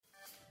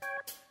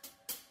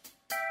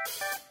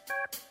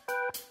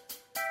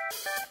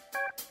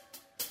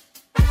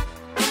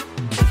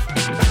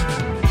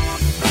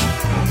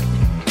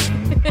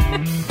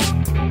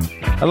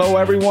Hello,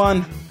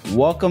 everyone.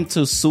 Welcome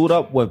to Suit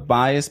Up with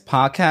Bias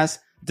podcast.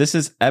 This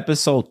is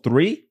episode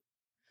 3.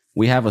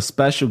 We have a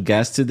special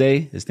guest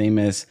today. His name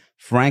is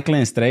Franklin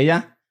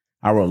Estrella,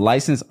 our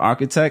licensed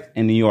architect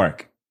in New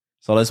York.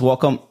 So let's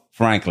welcome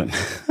Franklin.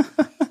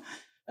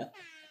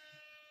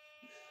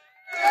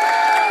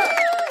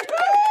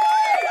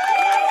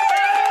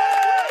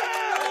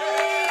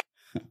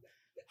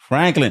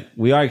 Franklin,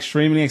 we are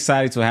extremely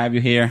excited to have you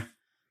here.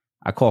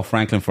 I call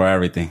Franklin for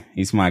everything.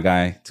 He's my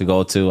guy to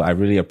go to. I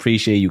really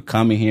appreciate you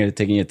coming here,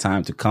 taking your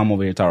time to come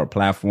over here to our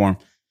platform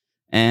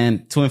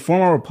and to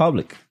inform our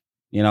public.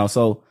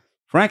 So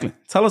Franklin,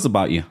 tell us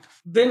about you.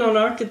 Been an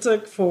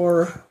architect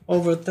for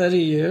over 30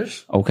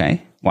 years.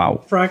 Okay.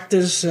 Wow.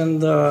 Practice in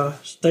the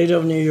state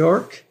of New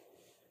York.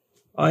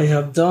 I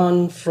have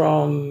done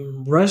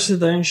from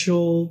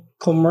residential,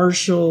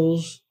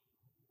 commercials,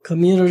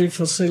 community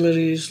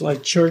facilities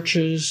like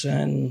churches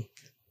and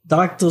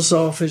doctor's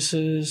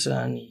offices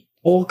and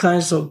all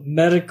kinds of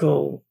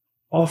medical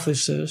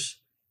offices.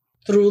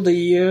 Through the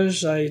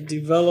years, I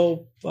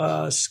developed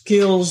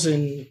skills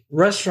in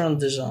restaurant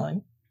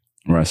design.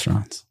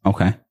 Restaurants.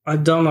 Okay.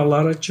 I've done a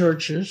lot of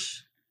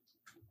churches.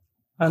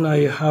 And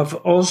I have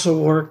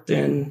also worked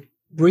in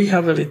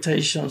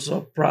rehabilitations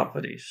of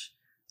properties,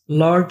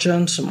 large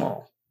and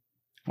small.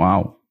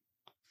 Wow.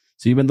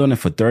 So you've been doing it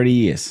for 30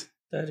 years?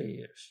 30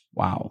 years.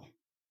 Wow.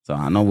 So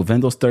I know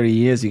within those 30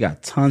 years, you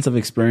got tons of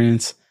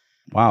experience.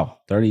 Wow.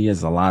 30 years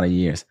is a lot of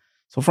years.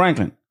 So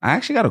Franklin, I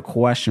actually got a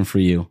question for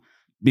you.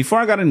 Before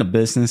I got into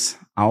business,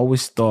 I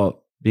always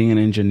thought being an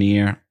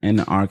engineer and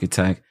an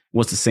architect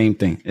was the same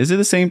thing. Is it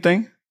the same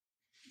thing?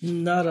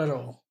 Not at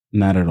all.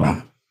 Not at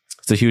all.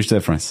 It's a huge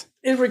difference.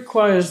 It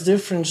requires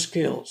different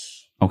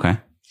skills. Okay.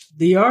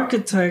 The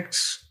architect,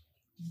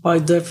 by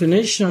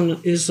definition,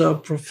 is a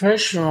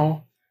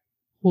professional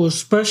who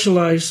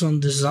specializes on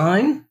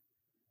design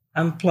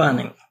and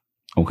planning.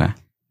 Okay.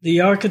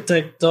 The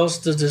architect does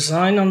the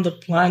design and the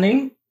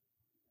planning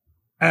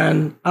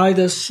and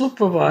either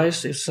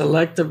supervise, if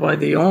selected by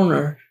the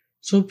owner,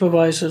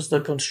 supervises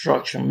the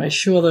construction, make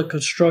sure the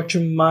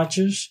construction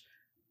matches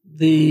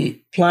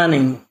the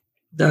planning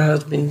that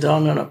has been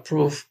done and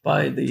approved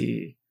by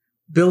the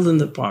building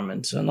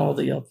departments and all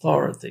the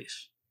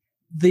authorities.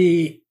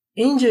 The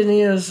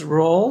engineer's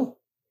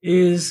role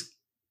is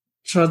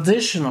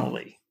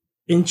traditionally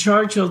in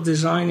charge of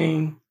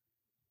designing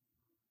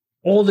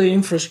all the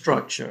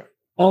infrastructure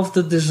of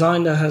the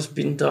design that has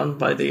been done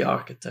by the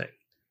architect.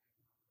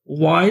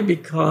 Why?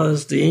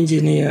 Because the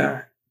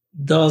engineer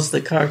does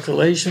the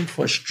calculation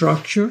for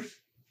structure,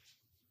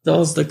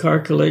 does the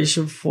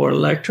calculation for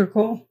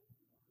electrical,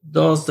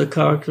 does the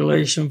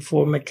calculation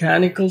for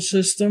mechanical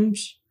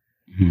systems.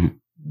 Mm-hmm.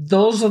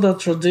 Those are the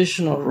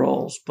traditional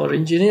roles, but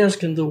engineers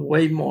can do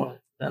way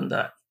more than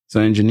that.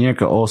 So engineer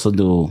could also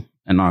do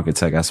an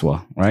architect as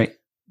well, right?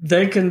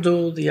 They can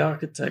do the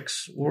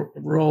architect's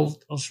role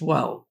as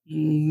well.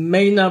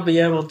 May not be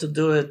able to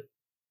do it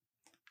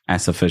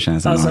as efficient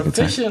as an architect. As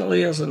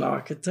efficiently as an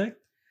architect,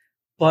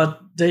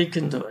 but they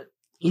can do it.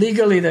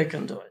 Legally, they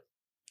can do it.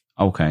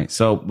 Okay.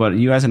 So, but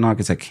you as an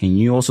architect, can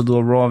you also do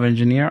a role of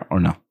engineer or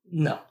no?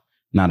 No.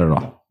 Not at all.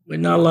 No. We're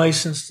not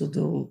licensed to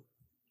do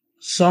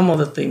some of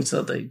the things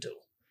that they do.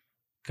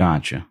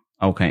 Gotcha.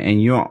 Okay.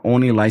 And you're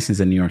only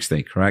licensed in New York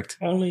State, correct?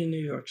 Only in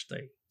New York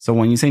State. So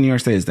when you say New York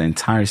State, is the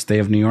entire state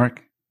of New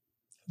York?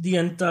 The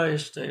entire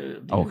state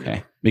of New York.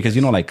 Okay. Because,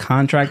 like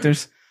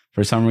contractors,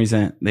 for some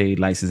reason, they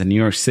license in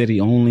New York City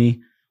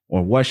only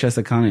or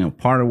Westchester County or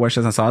part of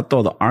Westchester. So I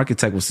thought the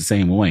architect was the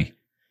same way,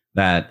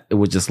 that it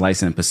would just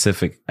license in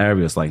Pacific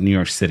areas like New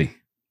York City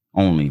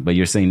only. But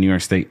you're saying New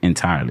York State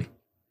entirely.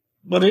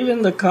 But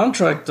even the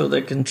contractor,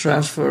 they can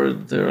transfer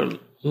their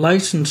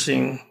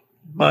licensing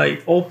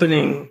by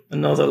opening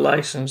another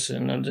license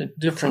in a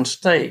different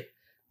state.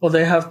 But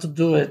they have to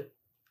do it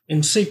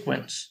in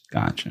sequence.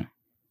 Gotcha.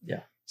 Yeah.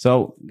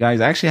 So, guys,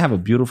 I actually have a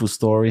beautiful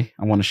story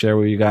I want to share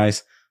with you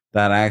guys.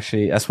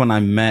 That's when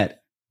I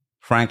met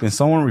Franklin.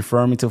 Someone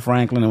referred me to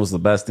Franklin. It was the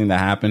best thing that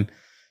happened.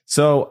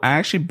 So I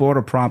actually bought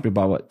a property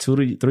about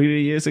 3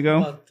 years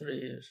ago? About 3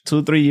 years.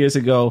 2-3 years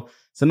ago.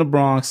 It's in the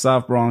Bronx,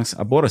 South Bronx.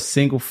 I bought a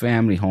single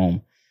family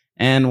home.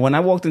 And when I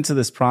walked into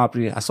this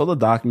property, I saw the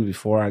document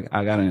before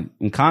I got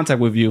in contact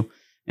with you.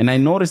 And I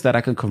noticed that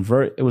I could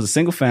convert. It was a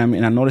single family.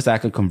 And I noticed that I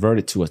could convert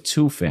it to a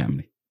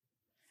 2-family.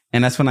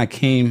 And that's when I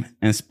came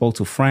and spoke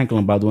to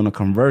Franklin about doing a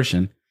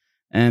conversion.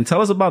 And tell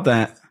us about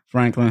that,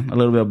 Franklin, a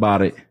little bit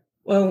about it.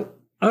 Well,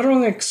 I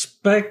don't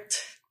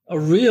expect a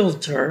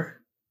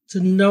realtor to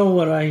know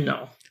what I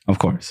know. Of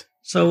course.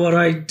 So what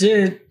I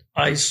did,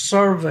 I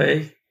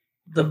surveyed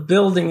the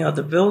building at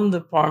the building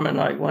department.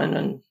 I went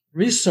and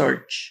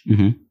researched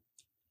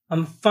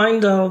and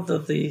find out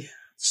that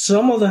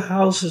some of the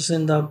houses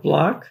in that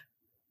block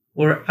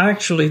were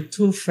actually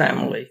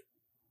 2-family,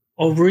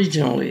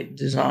 originally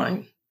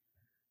designed,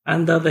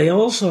 and that they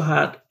also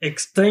had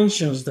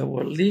extensions that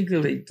were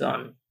legally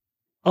done.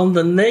 On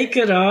the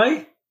naked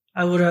eye,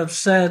 I would have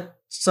said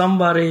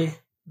somebody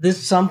did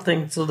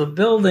something to the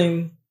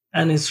building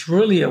and it's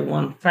really a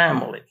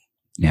 1-family.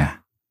 Yeah.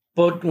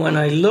 But when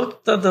I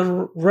looked at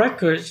the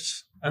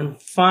records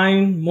and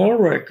find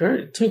more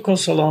records, it took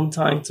us a long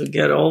time to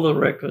get all the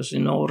records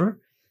in order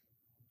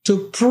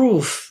to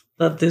prove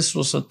that this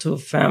was a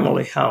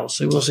two-family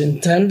house. It was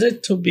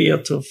intended to be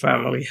a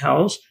two-family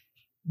house.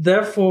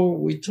 Therefore,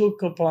 we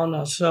took upon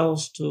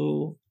ourselves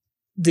to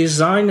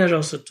design it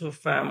as a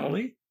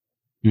two-family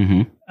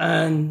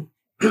and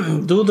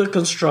do the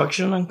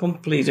construction and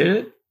completed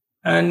it.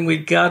 And we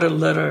got a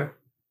letter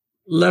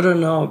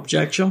no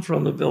objection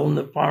from the building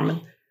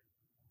department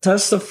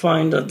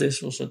testifying that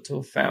this was a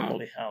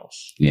two-family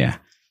house. Yeah.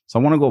 So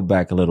I want to go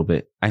back a little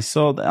bit. I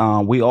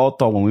saw we all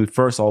thought when we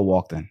first all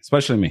walked in,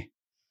 especially me,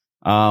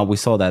 we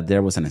saw that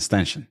there was an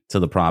extension to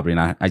the property.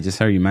 And I just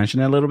heard you mention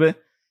it a little bit.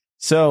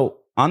 So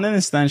on an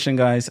extension,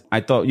 guys, I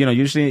thought,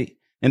 usually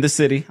in the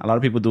city, a lot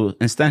of people do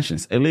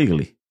extensions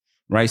illegally,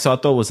 right? So I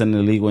thought it was an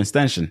illegal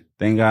extension.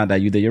 Thank God that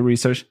you did your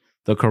research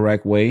the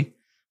correct way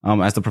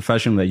as the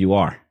professional that you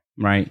are,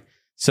 right?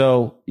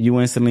 So you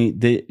instantly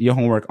did your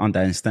homework on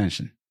that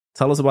extension.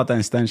 Tell us about that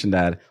extension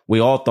that we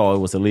all thought it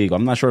was illegal.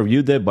 I'm not sure if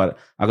you did, but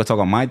I could talk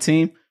on my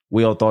team.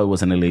 We all thought it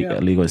was an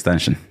illegal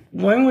extension.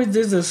 When we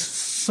did the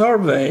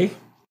survey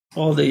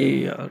or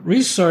the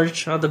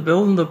research at the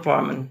building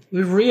department,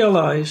 we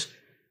realized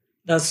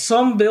that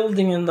some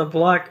building in the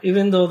block,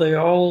 even though they're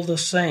all the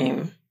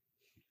same,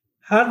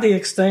 had the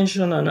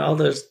extension and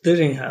others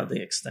didn't have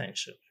the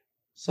extension.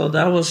 So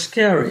that was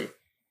scary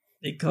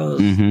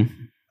because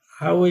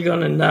how are we going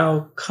to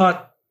now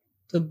cut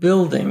the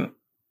building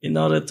in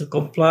order to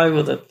comply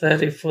with a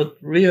 30-foot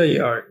rear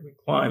yard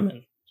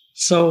requirement?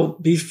 So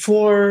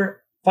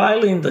before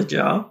filing the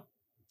job,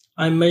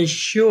 I made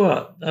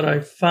sure that I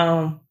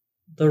found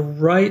the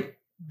right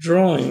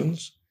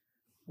drawings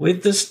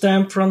with the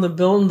stamp from the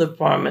building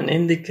department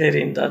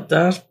indicating that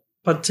that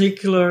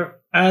particular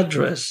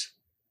address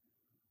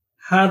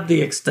had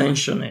the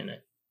extension in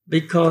it.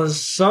 Because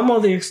some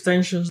of the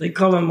extensions, they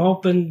call them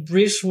open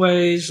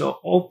breezeways or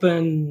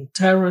open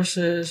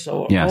terraces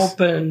or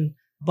open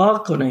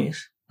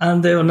balconies,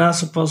 and they were not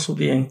supposed to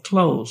be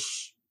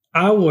enclosed.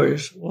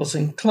 Ours was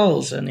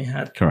enclosed and it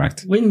had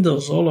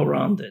windows all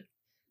around it.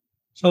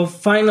 So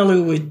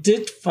finally, we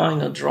did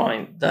find a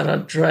drawing that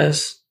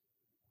addressed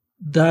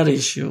that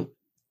issue.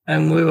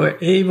 And we were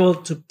able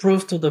to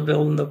prove to the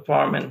building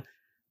department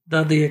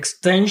that the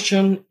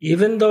extension,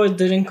 even though it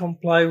didn't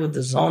comply with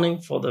the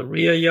zoning for the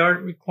rear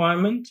yard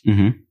requirement,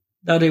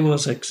 that it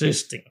was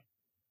existing.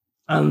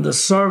 And the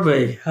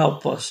survey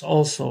helped us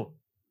also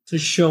to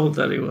show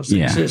that it was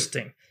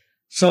existing.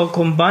 So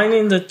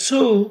combining the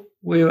two,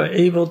 we were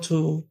able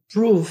to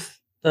prove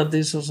that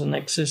this was an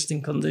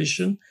existing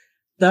condition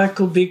that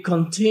could be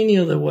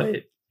continued the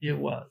way it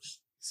was.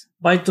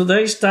 By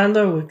today's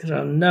standard, we could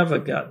have never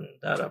gotten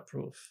that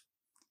approved.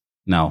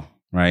 No,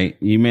 right?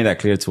 You made that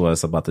clear to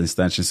us about the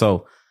extension.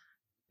 So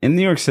in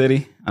New York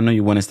City, I know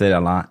you witnessed it a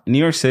lot. In New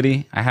York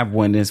City, I have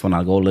witnessed when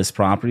I go list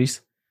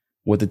properties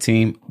with the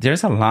team,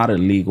 there's a lot of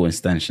illegal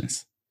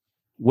extensions.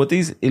 With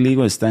these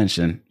illegal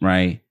extensions,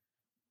 right,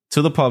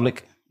 to the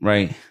public,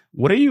 right,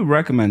 what do you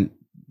recommend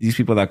these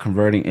people that are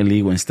converting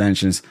illegal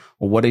extensions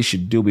or what they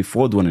should do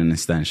before doing an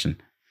extension?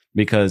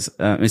 Because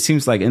it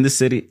seems like in the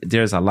city,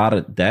 there's a lot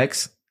of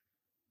decks,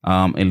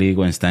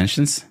 illegal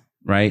extensions,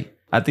 right?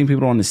 I think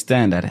people don't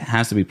understand that it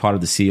has to be part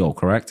of the CO,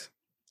 correct?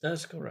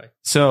 That's correct.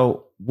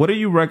 So what do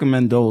you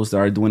recommend those that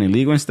are doing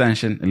illegal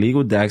extension,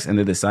 illegal decks, and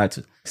they decide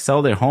to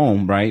sell their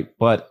home, right?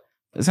 But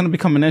it's going to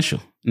become an issue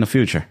in the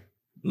future.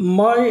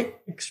 My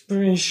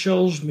experience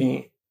shows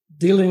me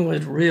dealing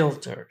with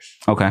realtors.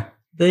 Okay.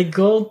 They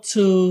go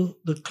to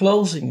the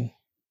closing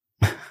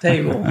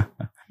table.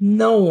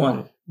 No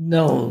one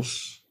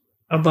knows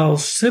about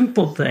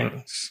simple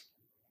things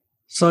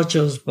such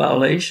as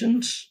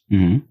violations.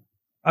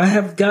 I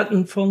have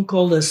gotten phone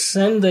call the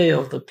same day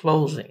of the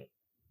closing.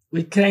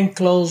 We can't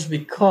close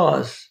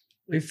because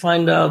we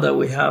find out that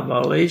we have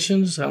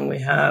violations and we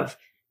have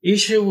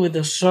issue with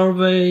the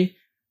survey.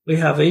 We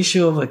have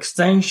issue of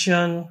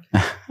extension.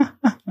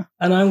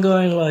 And I'm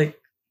going like,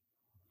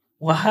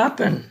 what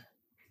happened?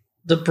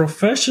 The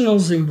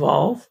professionals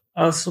involved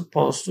are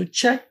supposed to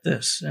check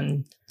this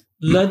and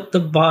let the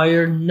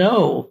buyer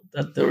know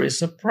that there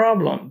is a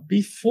problem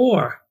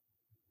before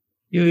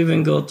you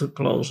even go to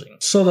closing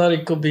so that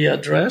it could be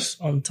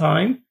addressed on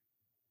time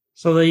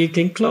so that you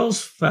can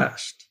close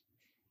fast.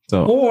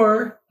 So,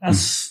 or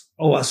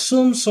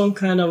assume some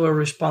kind of a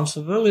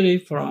responsibility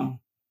from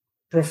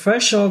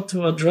professional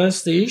to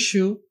address the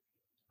issue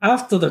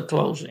after the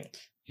closing.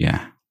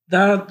 Yeah.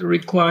 That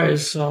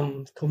requires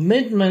some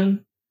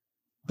commitment,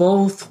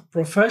 both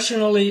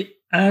professionally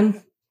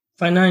and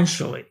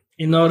financially,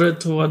 in order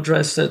to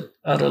address it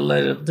at a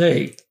later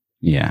date.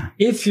 Yeah.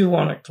 If you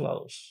want to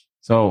close.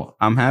 So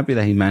I'm happy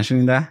that he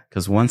mentioned that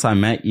because once I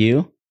met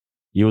you,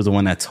 you was the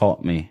one that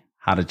taught me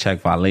how to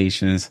check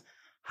violations,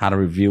 how to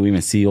review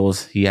even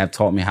COs. He had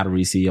taught me how to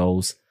read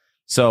COs.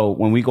 So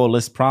when we go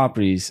list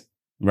properties,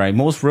 right,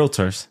 most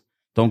realtors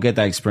don't get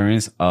that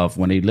experience of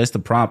when they list the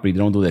property, they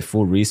don't do their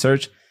full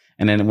research.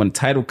 And then when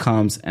title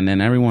comes and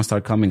then everyone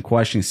start coming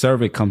questioning,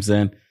 survey comes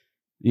in,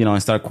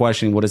 and start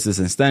questioning what is this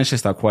extension,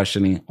 start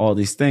questioning all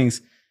these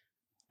things.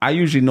 I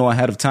usually know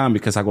ahead of time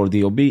because I go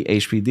to DOB,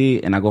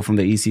 HPD, and I go from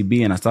the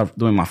ECB and I start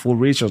doing my full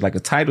research, like a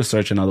title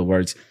search, in other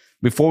words,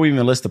 before we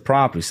even list the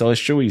property. So it's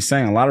true what you're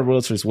saying. A lot of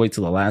realtors wait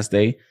till the last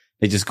day.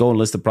 They just go and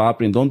list the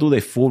property and don't do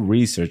their full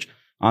research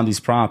on these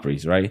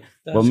properties, right?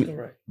 That's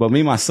correct. But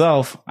me,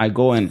 myself, I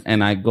go in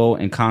and I go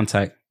and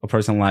contact a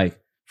person like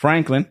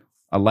Franklin,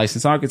 a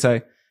licensed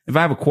architect. If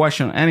I have a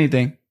question on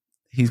anything,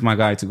 he's my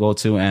guy to go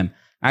to and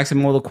ask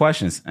him all the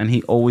questions. And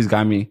he always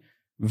got me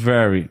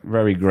very,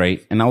 very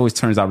great. And always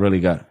turns out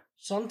really good.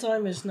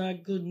 Sometimes it's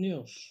not good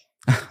news.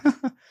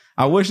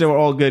 I wish they were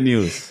all good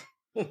news.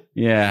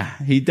 Yeah,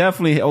 he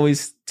definitely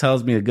always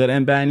tells me the good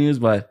and bad news,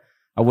 but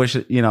I wish,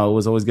 it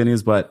was always good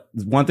news. But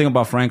one thing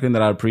about Franklin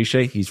that I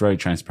appreciate, he's very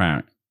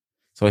transparent.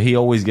 So he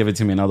always give it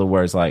to me. In other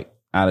words, like,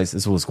 Alex,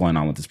 this is what's going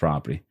on with this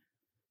property.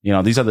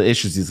 These are the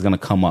issues he's going to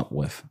come up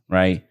with,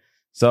 right?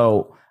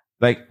 So,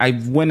 like,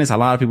 I've witnessed a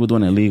lot of people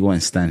doing illegal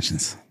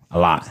extensions. A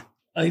lot.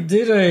 I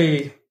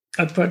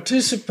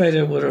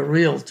participated with a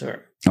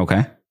realtor.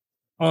 Okay.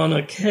 On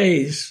a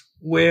case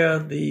where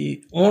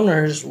the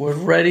owners were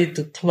ready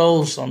to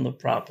close on the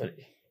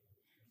property.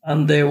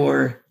 And they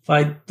were, if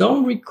I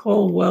don't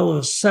recall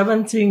well,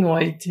 17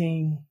 or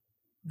 18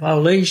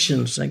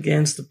 violations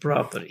against the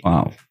property.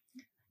 Wow.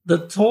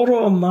 The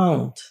total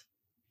amount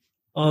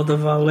of the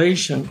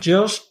violation,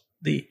 just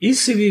the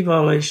ECB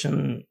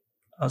violation,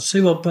 a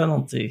civil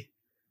penalty,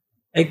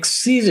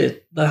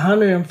 exceeded the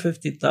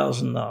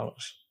 $150,000.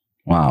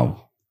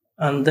 Wow.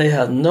 And they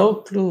had no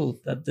clue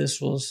that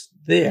this was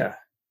there.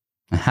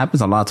 It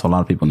happens a lot to a lot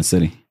of people in the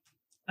city.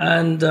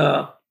 And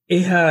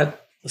it had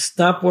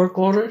stop work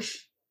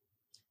orders.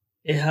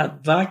 It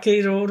had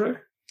vacate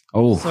order.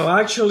 Oh. So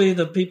actually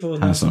the people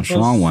have some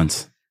strong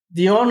ones.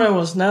 The owner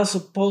was not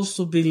supposed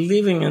to be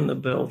living in the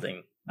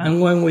building. And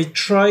when we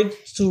tried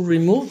to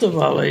remove the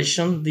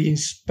violation, the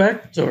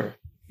inspector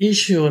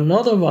issued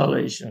another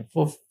violation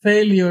for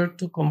failure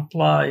to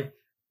comply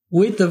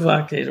with the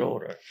vacate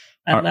order.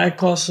 And that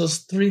cost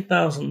us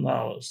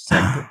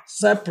 $3,000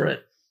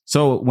 separate.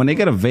 So when they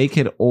get a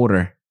vacate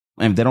order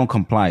and if they don't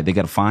comply, they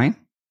get a fine?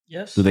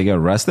 Yes. Do they get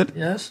arrested?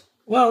 Yes.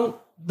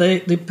 Well,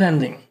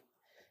 depending.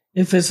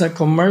 If it's a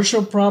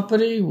commercial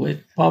property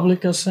with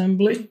public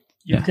assembly,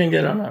 you can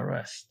get an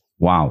arrest.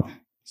 Wow.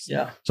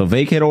 Yeah. So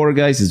vacate order,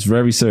 guys, is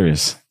very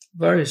serious.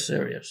 Very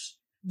serious.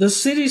 The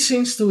city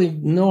seems to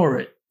ignore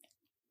it.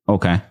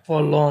 Okay.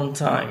 For a long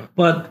time.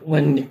 But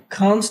when it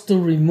comes to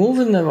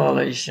removing the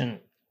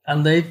violation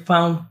and they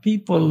found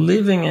people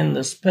living in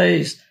the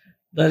space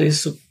that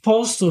is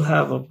supposed to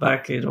have a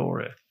vacate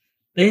order,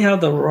 they have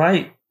the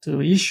right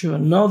to issue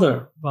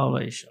another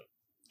violation,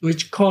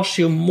 which costs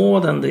you more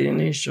than the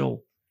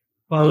initial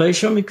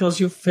violation because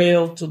you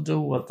failed to do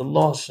what the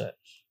law says.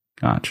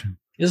 Gotcha.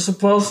 You're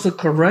supposed to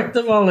correct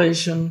the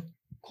violation,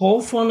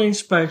 call for an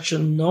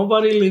inspection,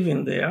 nobody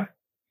living there,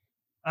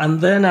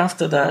 and then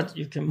after that,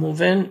 you can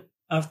move in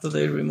after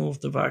they remove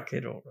the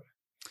vacate order.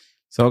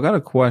 So I got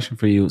a question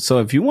for you. So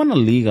if you want to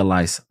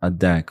legalize a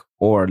deck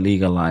or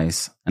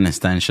legalize an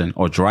extension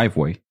or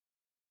driveway,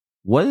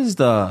 what is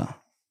the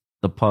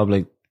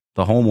public,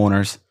 the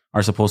homeowners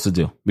are supposed to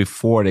do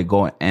before they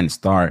go and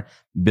start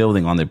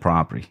building on their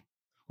property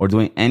or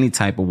doing any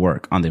type of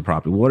work on their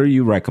property? What do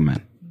you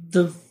recommend?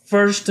 The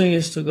first thing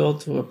is to go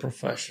to a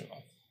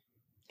professional.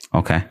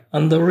 Okay.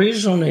 And the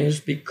reason is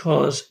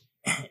because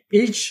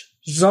each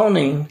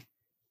zoning,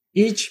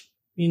 each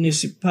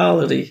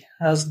municipality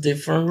has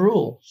different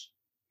rules.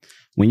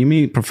 When you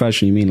mean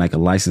professional, you mean like a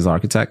licensed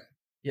architect?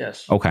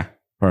 Yes. Okay,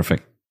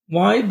 perfect.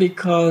 Why?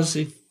 Because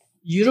if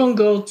you don't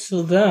go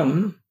to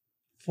them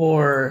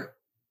for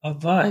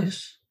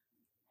advice,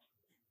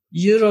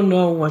 you don't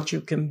know what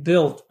you can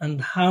build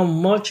and how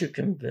much you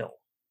can build.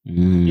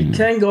 You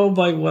can't go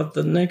by what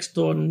the next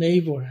door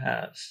neighbor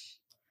has.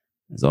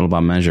 It's all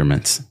about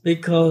measurements.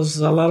 Because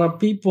a lot of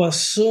people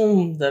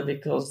assume that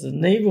because the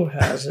neighbor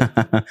has it,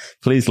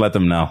 please let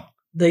them know.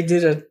 They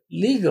did it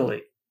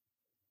legally.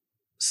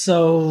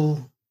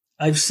 So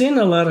I've seen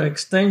a lot of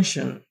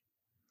extension,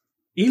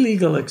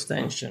 illegal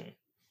extension.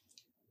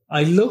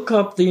 I look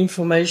up the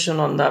information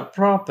on that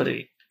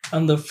property,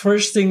 and the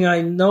first thing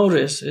I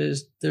notice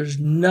is there's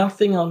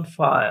nothing on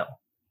file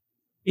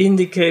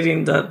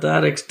indicating that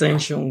that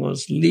extension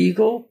was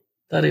legal,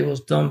 that it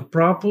was done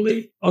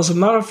properly. As a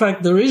matter of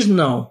fact, there is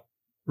no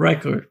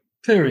record,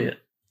 period,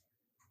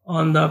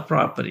 on that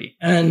property.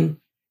 And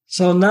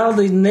so now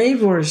the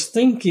neighbor is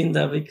thinking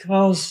that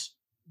because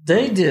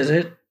they did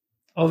it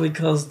or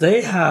because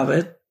they have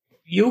it,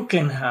 you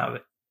can have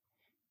it.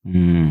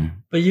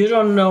 But you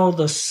don't know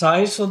the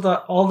size of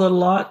the other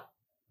lot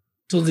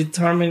to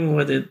determine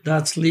whether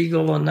that's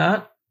legal or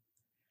not.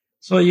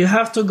 So you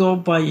have to go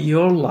by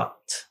your lot,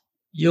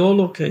 your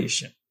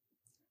location.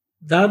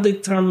 That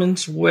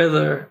determines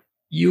whether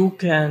you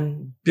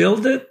can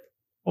build it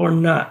or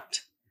not.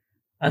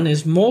 And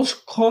it's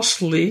most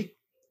costly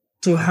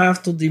to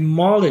have to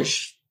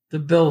demolish the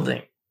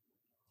building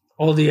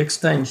or the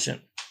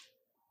extension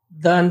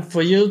than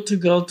for you to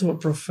go to a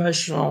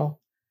professional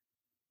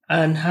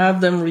and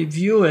have them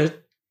review it.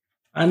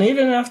 And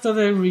even after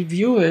they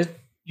review it,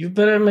 you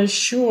better make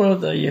sure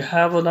that you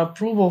have an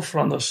approval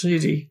from the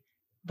city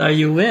that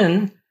you're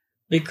in,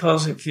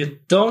 because if you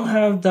don't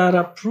have that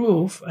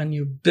approved and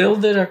you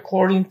build it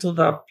according to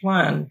that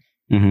plan,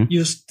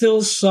 you're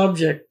still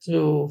subject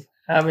to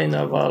having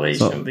a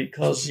violation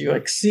because you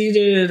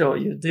exceeded or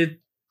you did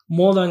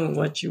more than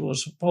what you were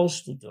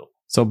supposed to do.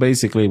 So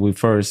basically, we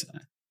first,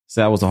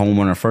 say I was a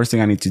homeowner, first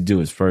thing I need to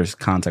do is first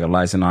contact a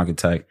licensed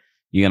architect.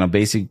 You're going to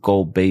basically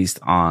go based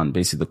on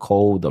basically the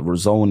code, the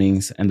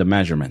rezonings, and the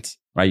measurements,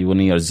 right? You will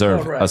need a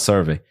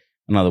survey.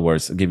 In other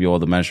words, give you all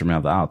the measurement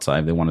of the outside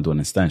if they want to do an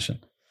extension,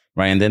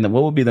 right? And then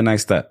what would be the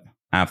next step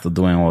after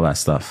doing all that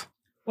stuff?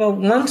 Well,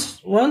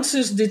 once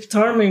it's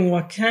determined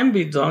what can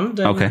be done,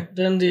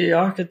 then the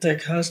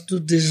architect has to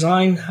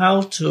design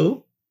how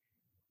to.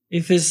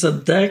 If it's a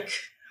deck,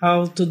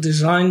 how to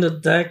design the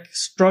deck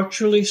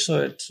structurally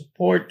so it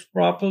supports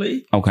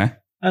properly. Okay.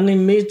 And it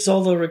meets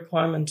all the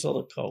requirements of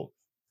the code.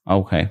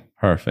 Okay,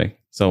 perfect.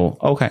 So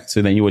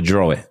then you would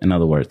draw it, in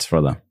other words,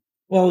 for them.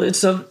 Well,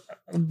 it's a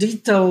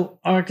detailed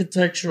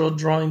architectural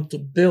drawing to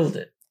build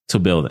it.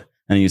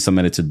 And you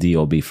submit it to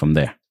DOB from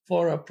there.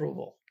 For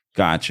approval.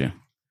 Gotcha.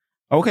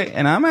 Okay,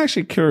 and I'm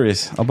actually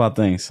curious about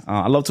things.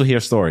 I love to hear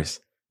stories,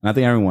 and I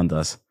think everyone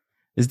does.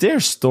 Is there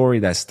a story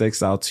that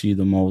sticks out to you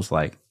the most?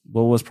 Like,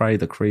 what was probably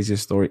the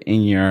craziest story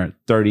in your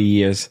 30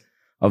 years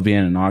of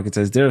being an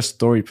architect? Is there a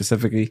story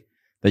specifically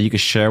that you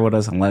could share with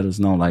us and let us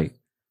know, like,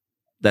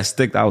 that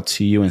stick out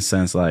to you in a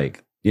sense,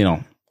 like, you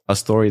know, a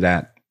story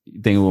that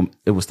you think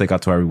it will stick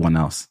out to everyone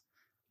else,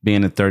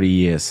 being in 30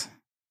 years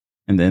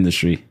in the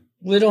industry?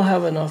 We don't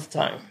have enough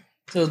time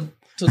to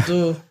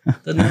do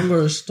the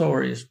number of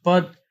stories,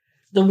 but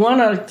the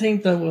one I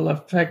think that will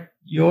affect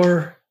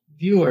your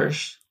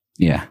viewers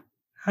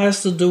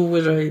has to do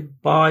with a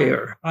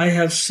buyer. I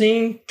have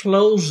seen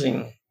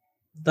closing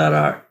that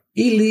are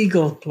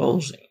illegal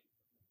closing.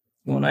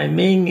 When I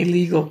mean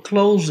illegal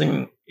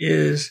closing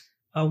is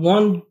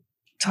one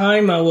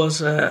time I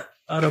was at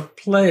a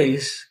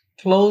place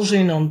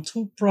closing on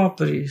 2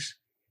 properties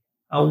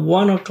at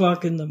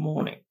 1:00 in the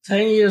morning.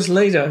 10 years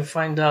later, I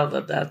find out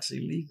that that's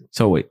illegal.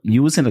 So wait,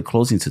 you was in the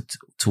closing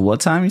to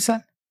what time you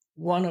said?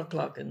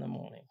 1:00 in the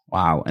morning.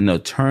 Wow. And the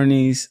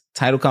attorneys,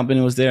 title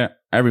company was there.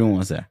 Everyone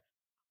was there.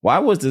 Why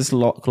was this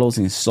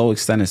closing so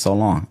extended so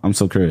long? I'm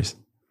so curious.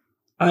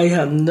 I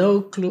had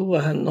no clue.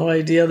 I had no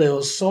idea. There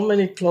was so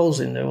many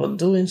closing. They were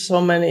doing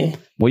so many.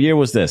 What year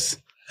was this?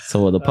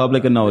 So the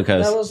public will know,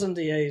 because that was in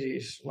the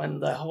 80s when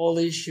the whole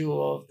issue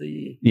of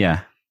the,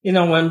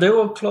 when they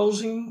were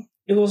closing,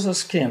 it was a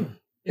scam.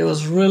 It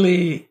was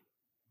really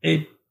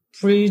a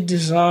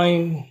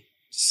pre-designed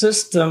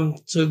system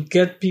to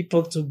get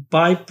people to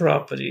buy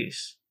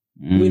properties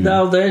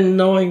without them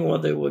knowing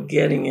what they were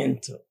getting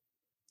into.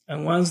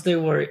 And once they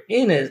were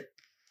in it.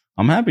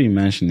 I'm happy you're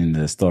mentioning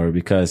this story,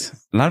 because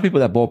a lot of people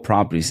that bought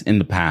properties in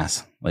the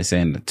past, like say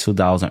in the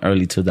 2000,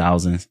 early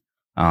 2000s,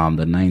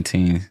 the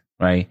 19,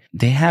 right?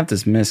 They have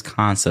this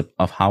misconcept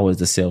of how is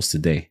the sales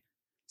today.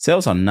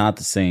 Sales are not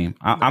the same.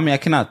 I mean, I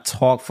cannot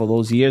talk for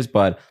those years,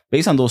 but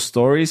based on those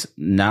stories,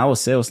 now a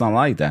sale is not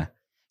like that,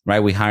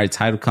 right? We hire a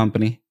title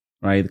company,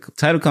 right? The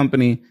title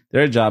company,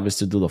 their job is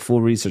to do the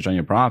full research on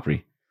your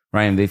property,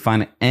 right? And they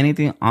find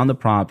anything on the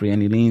property,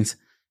 any liens,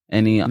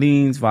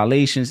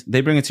 violations,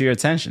 they bring it to your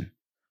attention,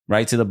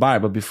 right? To the buyer.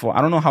 But before,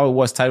 I don't know how it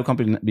was title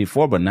company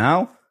before, but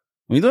now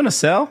when you're doing a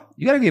sale,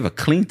 you got to give a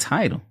clean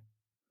title.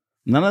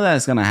 None of that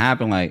is going to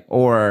happen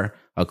or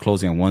a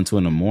closing at 1, 2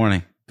 in the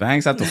morning.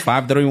 Banks after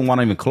 5, they don't even want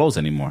to even close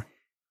anymore.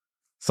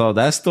 So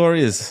that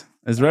story is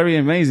very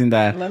amazing.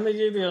 That Let me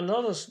give you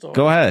another story.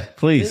 Go ahead,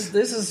 please.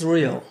 This is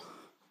real.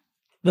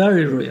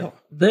 Very real.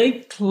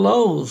 They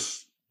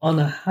closed on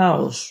a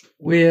house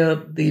where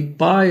the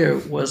buyer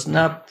was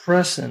not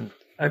present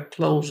at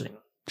closing.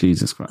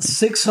 Jesus Christ.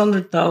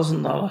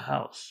 $600,000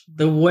 house.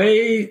 The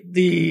way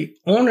the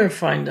owner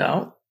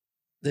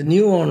the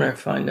new owner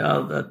find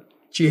out that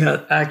she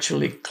had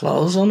actually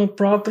closed on a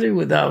property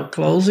without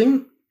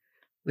closing,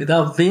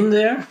 without being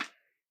there.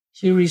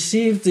 She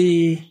received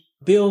the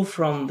bill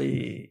for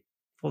the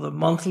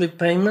monthly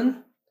payment.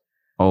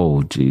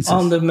 Oh, Jesus.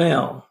 On the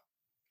mail.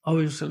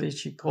 Obviously,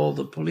 she called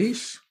the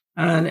police,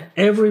 and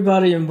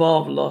everybody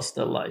involved lost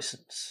their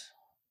license.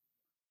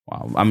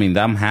 Wow. I mean,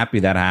 I'm happy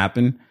that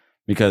happened,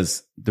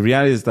 because the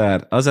reality is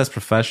that us as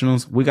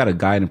professionals, we got to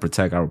guide and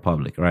protect our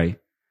public, right?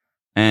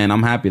 And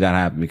I'm happy that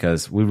happened,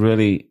 because the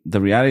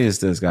reality is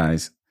this,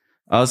 guys,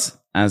 us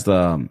as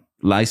the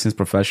licensed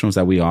professionals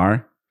that we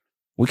are,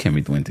 we can't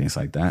be doing things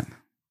like that.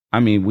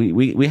 I mean,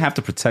 we have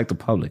to protect the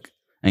public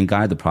and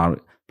guide the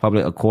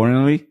public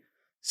accordingly.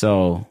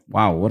 So,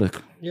 wow, what a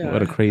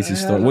crazy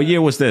story. What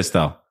year was this,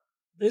 though?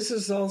 This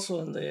is also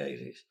in the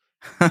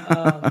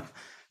 80s.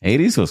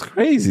 80s was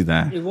crazy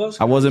then. It was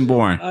crazy. I wasn't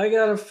born. I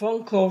got a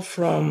phone call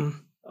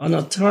from an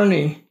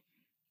attorney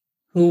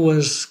who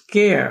was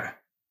scared.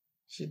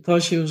 She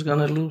thought she was going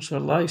to lose her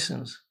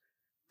license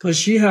because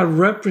she had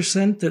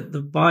represented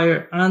the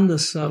buyer and the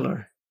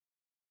seller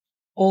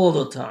all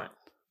the time.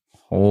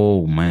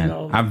 Oh man, You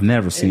know, I've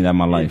never seen that in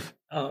my life.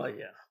 Oh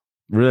yeah,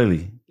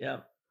 Really? yeah.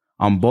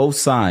 On both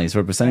sides,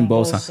 representing On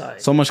both both sides.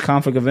 sides. So much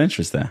conflict of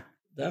interest there.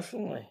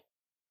 Definitely.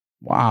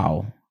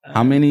 Wow.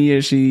 How many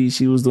years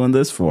she was doing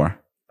this for?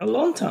 A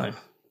long time.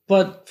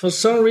 But for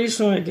some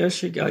reason, I guess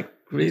she got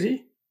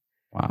greedy.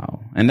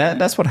 Wow. And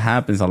that's what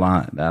happens a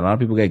lot. A lot of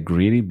people get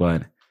greedy,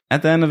 but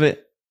at the end of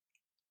it,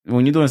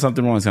 when you're doing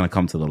something wrong, it's going to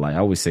come to the light. I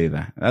always say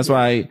that. That's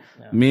why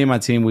me and my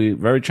team, we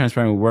very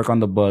transparent. We work on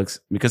the books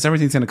because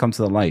everything's going to come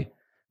to the light,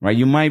 right?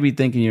 You might be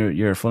thinking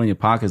you're filling your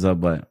pockets up,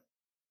 but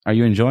are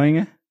you enjoying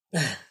it?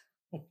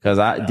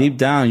 Because deep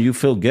down, you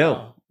feel guilt.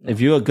 No.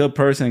 If you're a good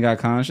person and got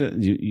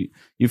conscience,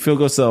 you feel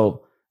good.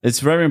 So it's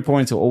very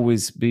important to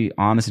always be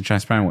honest and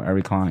transparent with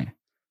every client.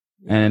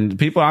 Yeah. And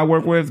people I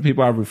work with,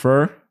 people I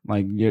refer,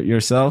 like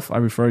yourself, I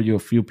refer you a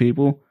few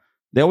people.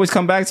 They always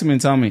come back to me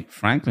and tell me,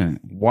 Franklin,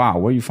 wow,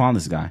 where you found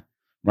this guy,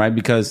 right?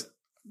 Because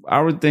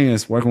our thing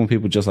is working with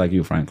people just like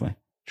you, Franklin.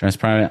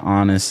 Transparent,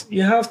 honest.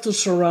 You have to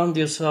surround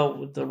yourself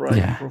with the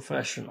right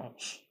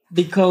professionals.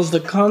 Because the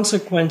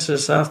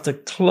consequences after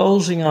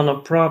closing on a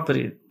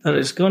property that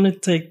is going to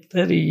take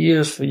 30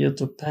 years for you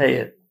to pay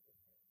it,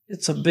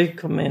 it's a big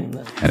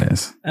commitment. It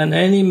is. And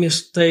any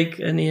mistake,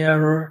 any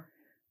error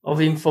of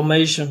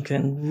information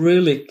can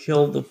really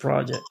kill the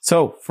project.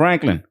 So,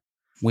 Franklin,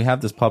 we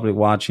have this public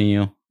watching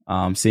you,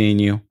 seeing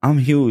you. I'm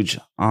huge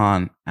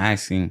on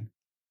asking,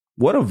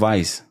 what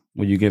advice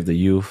would you give the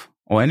youth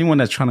or anyone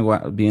that's trying to go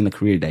out, be in the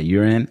career that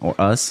you're in or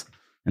us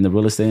in the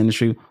real estate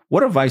industry?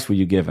 What advice would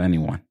you give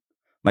anyone,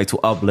 like to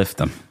uplift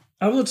them?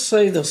 I would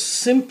say the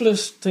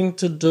simplest thing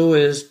to do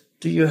is,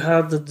 do you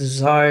have the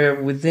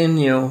desire within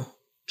you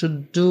to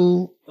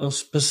do a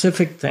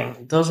specific thing?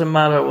 It doesn't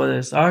matter whether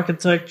it's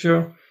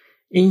architecture,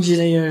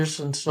 engineers,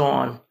 and so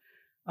on.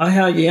 I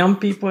have young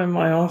people in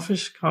my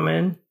office come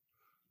in.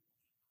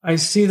 I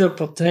see the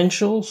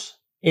potentials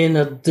in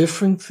a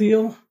different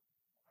field.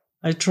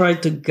 I try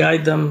to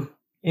guide them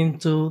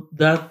into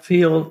that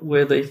field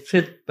where they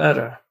fit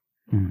better.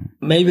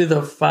 Mm-hmm. Maybe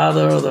the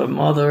father or the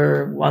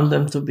mother want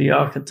them to be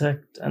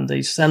architect, and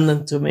they send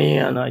them to me,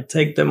 and I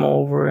take them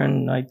over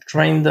and I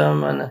train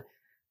them,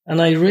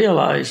 and I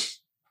realize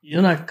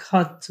you're not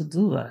cut to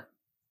do that.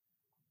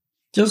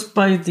 Just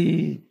by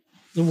the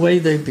way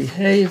they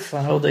behave,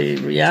 how they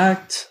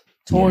react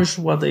towards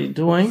what they're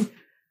doing,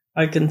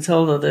 I can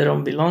tell that they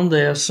don't belong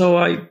there. So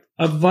I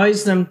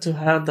advise them to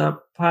have that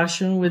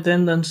passion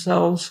within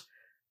themselves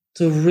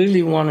to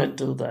really want to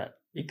do that,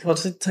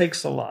 because it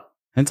takes a lot.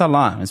 It's a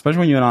lot, especially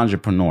when you're an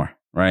entrepreneur,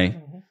 right?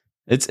 Mm-hmm.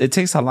 It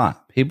takes a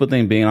lot. People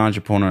think being an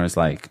entrepreneur is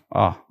like,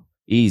 oh,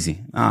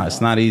 easy. Nah, it's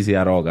not easy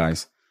at all,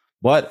 guys.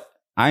 But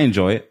I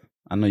enjoy it.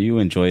 I know you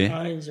enjoy it.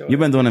 I enjoy it.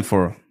 You've been doing it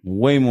for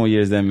way more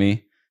years than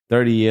me,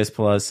 30 years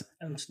plus.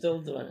 I'm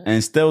still doing it.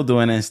 And still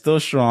doing it, and still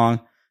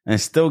strong,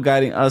 and still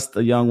guiding us,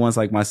 the young ones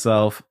like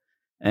myself.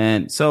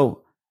 And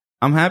so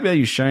I'm happy that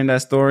you're sharing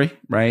that story,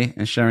 right?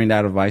 And sharing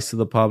that advice to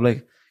the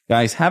public.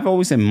 Guys, have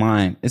always in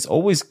mind, it's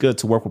always good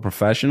to work with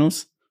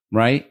professionals,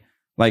 right?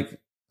 Like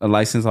a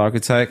licensed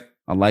architect,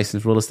 a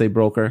licensed real estate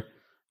broker.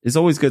 It's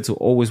always good to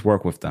always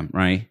work with them,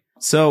 right?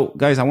 So,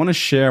 guys, I want to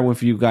share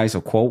with you guys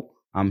a quote.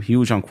 I'm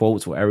huge on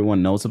quotes, what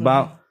everyone knows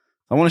about.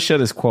 Mm-hmm. I want to share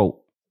this quote.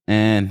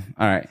 And,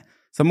 all right,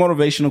 it's a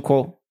motivational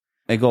quote.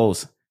 It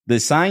goes,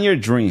 design your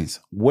dreams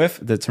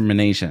with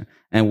determination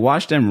and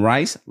watch them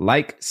rise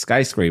like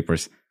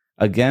skyscrapers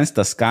against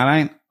the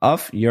skyline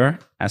of your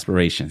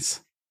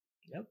aspirations.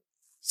 Yep.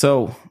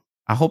 So,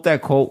 I hope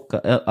that quote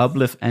could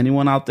uplift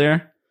anyone out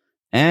there.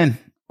 And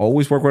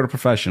always work with a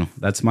professional.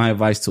 That's my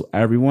advice to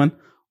everyone.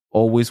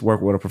 Always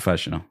work with a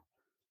professional.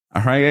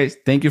 All right, guys.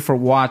 Thank you for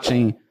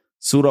watching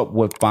Suit Up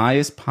with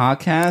Bias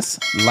podcast.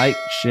 Like,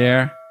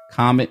 share,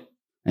 comment,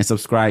 and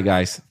subscribe,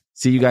 guys.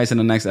 See you guys in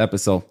the next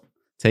episode.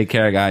 Take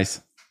care,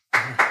 guys.